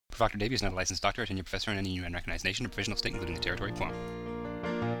Dr. Davy is not a licensed doctor or tenured professor in any new and recognized nation or provisional state, including the territory form.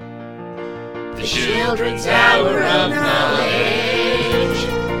 The Children's Hour of Knowledge.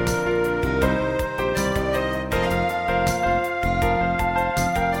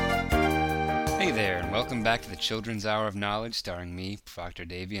 Hey there, and welcome back to the Children's Hour of Knowledge, starring me, Dr.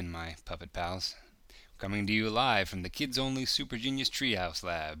 Davy, and my puppet pals. Coming to you live from the Kids-Only Super Genius Treehouse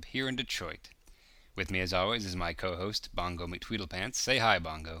Lab, here in Detroit. With me, as always, is my co-host, Bongo McTweedlepants. Say hi,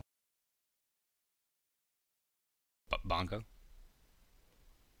 Bongo. Bongo?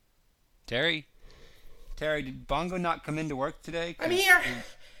 Terry? Terry, did Bongo not come into work today? I'm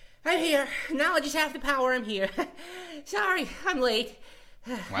here. Knowledge is half the power. I'm here. Sorry, I'm late.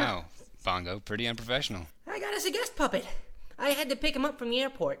 Wow, Bongo, pretty unprofessional. I got us a guest puppet. I had to pick him up from the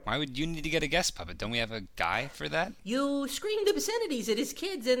airport. Why would you need to get a guest puppet? Don't we have a guy for that? You screamed obscenities at his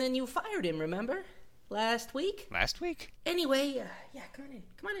kids and then you fired him, remember? Last week? Last week? Anyway, come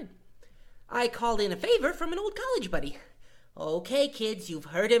on in. I called in a favor from an old college buddy. Okay, kids, you've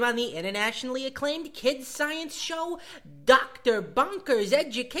heard him on the internationally acclaimed kids science show, Dr. Bonker's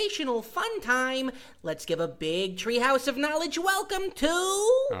Educational Fun Time. Let's give a big treehouse of knowledge welcome to...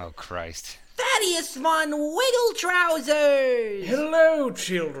 Oh, Christ. Thaddeus von Wiggletrousers! Hello,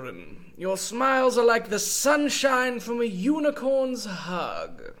 children. Your smiles are like the sunshine from a unicorn's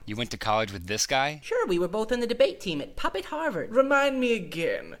hug. You went to college with this guy? Sure, we were both on the debate team at Puppet Harvard. Remind me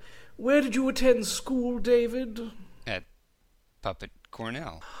again, where did you attend school, David? At Puppet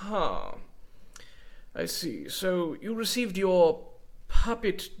Cornell. Huh. I see. So you received your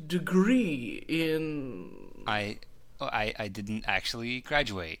puppet degree in... I didn't actually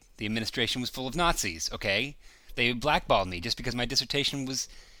graduate. The administration was full of Nazis, okay? They blackballed me just because my dissertation was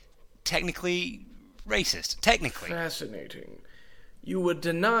technically racist. Technically. Fascinating. You were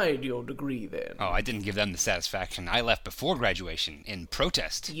denied your degree then. Oh, I didn't give them the satisfaction. I left before graduation, in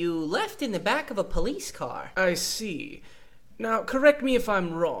protest. You left in the back of a police car. I see. Now, correct me if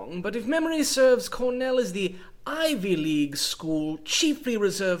I'm wrong, but if memory serves, Cornell is the Ivy League school chiefly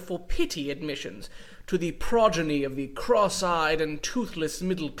reserved for pity admissions to the progeny of the cross-eyed and toothless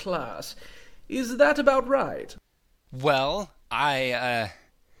middle class. Is that about right? Well,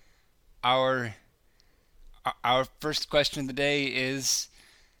 Our first question of the day is,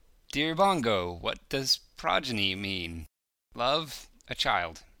 Dear Bongo, what does progeny mean? Love, a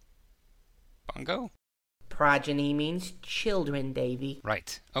child. Bongo? Progeny means children, Davy.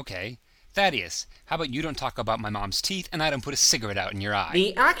 Right, okay. Thaddeus, how about you don't talk about my mom's teeth and I don't put a cigarette out in your eye?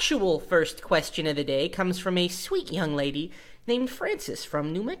 The actual first question of the day comes from a sweet young lady named Frances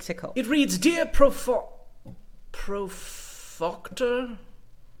from New Mexico. It reads, Dear Profoctor?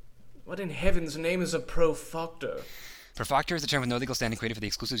 What in heaven's name is a profoctor? Profoctor is a term with no legal standing created for the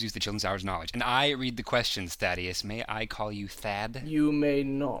exclusive use of the children's hours of knowledge. And I read the questions, Thaddeus. May I call you Thad? You may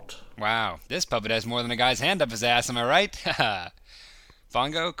not. Wow, this puppet has more than a guy's hand up his ass, am I right? Haha.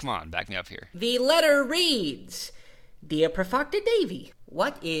 Bongo, come on, back me up here. The letter reads, Dear Profoctor Davy,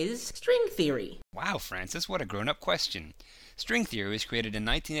 what is string theory? Wow, Francis, what a grown-up question. String theory was created in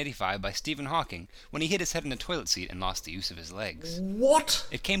 1985 by Stephen Hawking when he hit his head in a toilet seat and lost the use of his legs. What?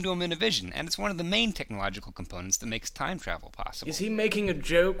 It came to him in a vision, and it's one of the main technological components that makes time travel possible. Is he making a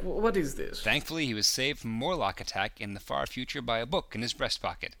joke? What is this? Thankfully, he was saved from Morlock attack in the far future by a book in his breast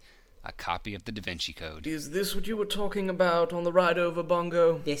pocket. A copy of the Da Vinci Code. Is this what you were talking about on the ride over,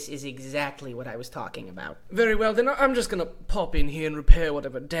 Bongo? This is exactly what I was talking about. Very well, then I'm just gonna pop in here and repair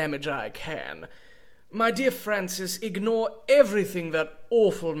whatever damage I can. My dear Francis, ignore everything that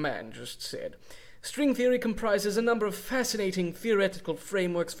awful man just said. String theory comprises a number of fascinating theoretical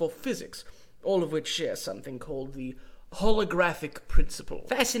frameworks for physics, all of which share something called the holographic principle.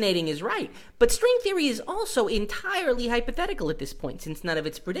 Fascinating is right, but string theory is also entirely hypothetical at this point, since none of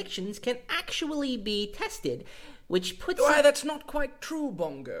its predictions can actually be tested, which puts... Why, that's not quite true,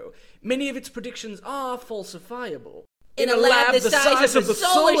 Bongo. Many of its predictions are falsifiable. In a lab the size of the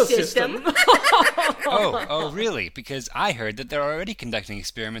solar system. Oh, really? Because I heard that they're already conducting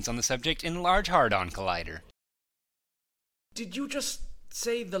experiments on the subject in Large Hadron Collider. Did you just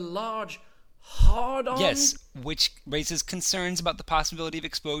say the Large Hadron? Yes, which raises concerns about the possibility of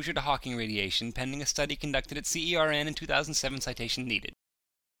exposure to Hawking radiation pending a study conducted at CERN in 2007 citation needed.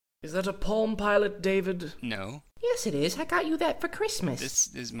 Is that a Palm Pilot, David? No. Yes, it is. I got you that for Christmas. This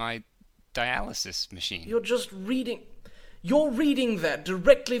is my dialysis machine. You're reading that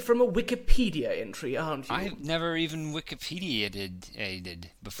directly from a Wikipedia entry, aren't you? I've never even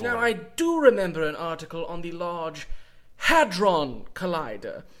Wikipedia'd before. Now, I do remember an article on the Large Hadron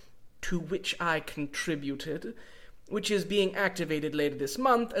Collider, to which I contributed, which is being activated later this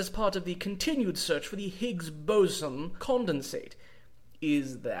month as part of the continued search for the Higgs boson condensate.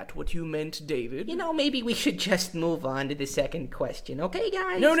 Is that what you meant, David? You know, maybe we should just move on to the second question, okay,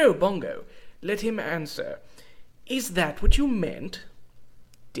 guys? No, Bongo. Let him answer. Is that what you meant,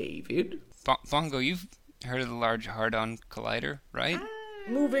 David? Bongo, you've heard of the Large Hadron Collider, right?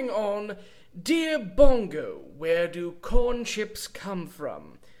 Moving on. Dear Bongo, where do corn chips come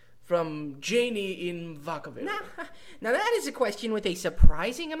from? From Janie in Vacaville. Now that is a question with a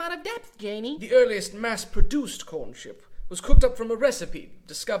surprising amount of depth, Janie. The earliest mass-produced corn chip was cooked up from a recipe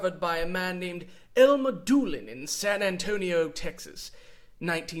discovered by a man named Elmer Doolin in San Antonio, Texas,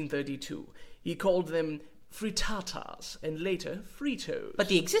 1932. He called them frittatas and later Fritos. But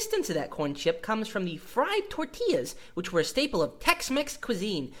the existence of that corn chip comes from the fried tortillas, which were a staple of Tex-Mex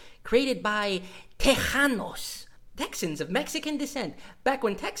cuisine, created by Tejanos, Texans of Mexican descent, back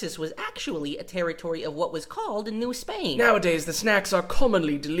when Texas was actually a territory of what was called New Spain. Nowadays, the snacks are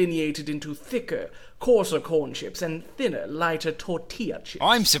commonly delineated into thicker, coarser corn chips and thinner, lighter tortilla chips.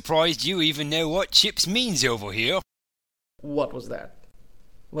 I'm surprised you even know what chips means over here. What was that?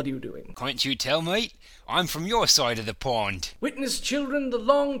 What are you doing? Can't you tell, mate? I'm from your side of the pond. Witness, children, the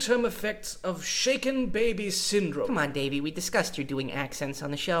long-term effects of shaken baby syndrome. Come on, Davy, we discussed you're doing accents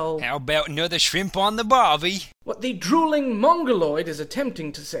on the show. How about another shrimp on the barbie? What the drooling mongoloid is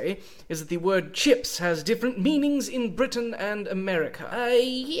attempting to say is that the word chips has different meanings in Britain and America.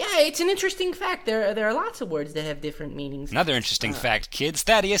 Yeah, it's an interesting fact. There are lots of words that have different meanings. Another interesting fact, kids.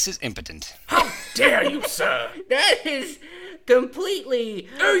 Thaddeus is impotent. How dare you, sir? That is completely...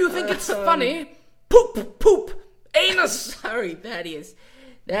 Oh, you think it's funny? Poop, anus! Sorry, Thaddeus.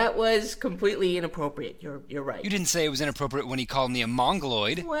 That was completely inappropriate. You're right. You didn't say it was inappropriate when he called me a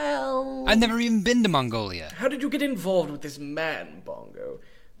mongoloid. Well... I've never even been to Mongolia. How did you get involved with this man, Bongo?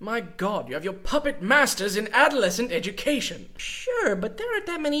 My God, you have your puppet masters in adolescent education. Sure, but there aren't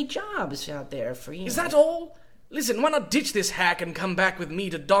that many jobs out there for you. Is that all? Listen, why not ditch this hack and come back with me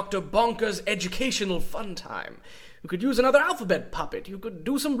to Dr. Bonker's educational fun time? You could use another alphabet puppet. You could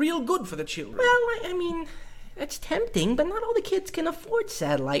do some real good for the children. Well, I mean, that's tempting, but not all the kids can afford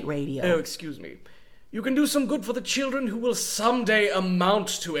satellite radio. Oh, excuse me. You can do some good for the children who will someday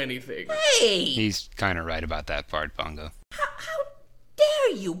amount to anything. Hey! He's kind of right about that part, Bongo. How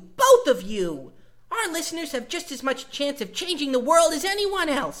dare you, both of you! Our listeners have just as much chance of changing the world as anyone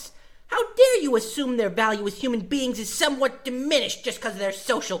else. How dare you assume their value as human beings is somewhat diminished just because of their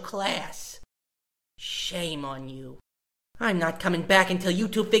social class? Shame on you. I'm not coming back until you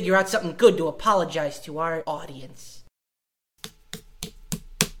two figure out something good to apologize to our audience.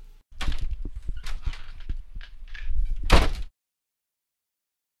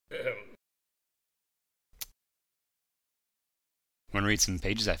 Want to read some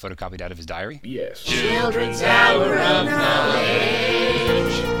pages I photocopied out of his diary? Yes. Children's Hour of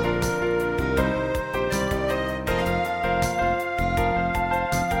Knowledge.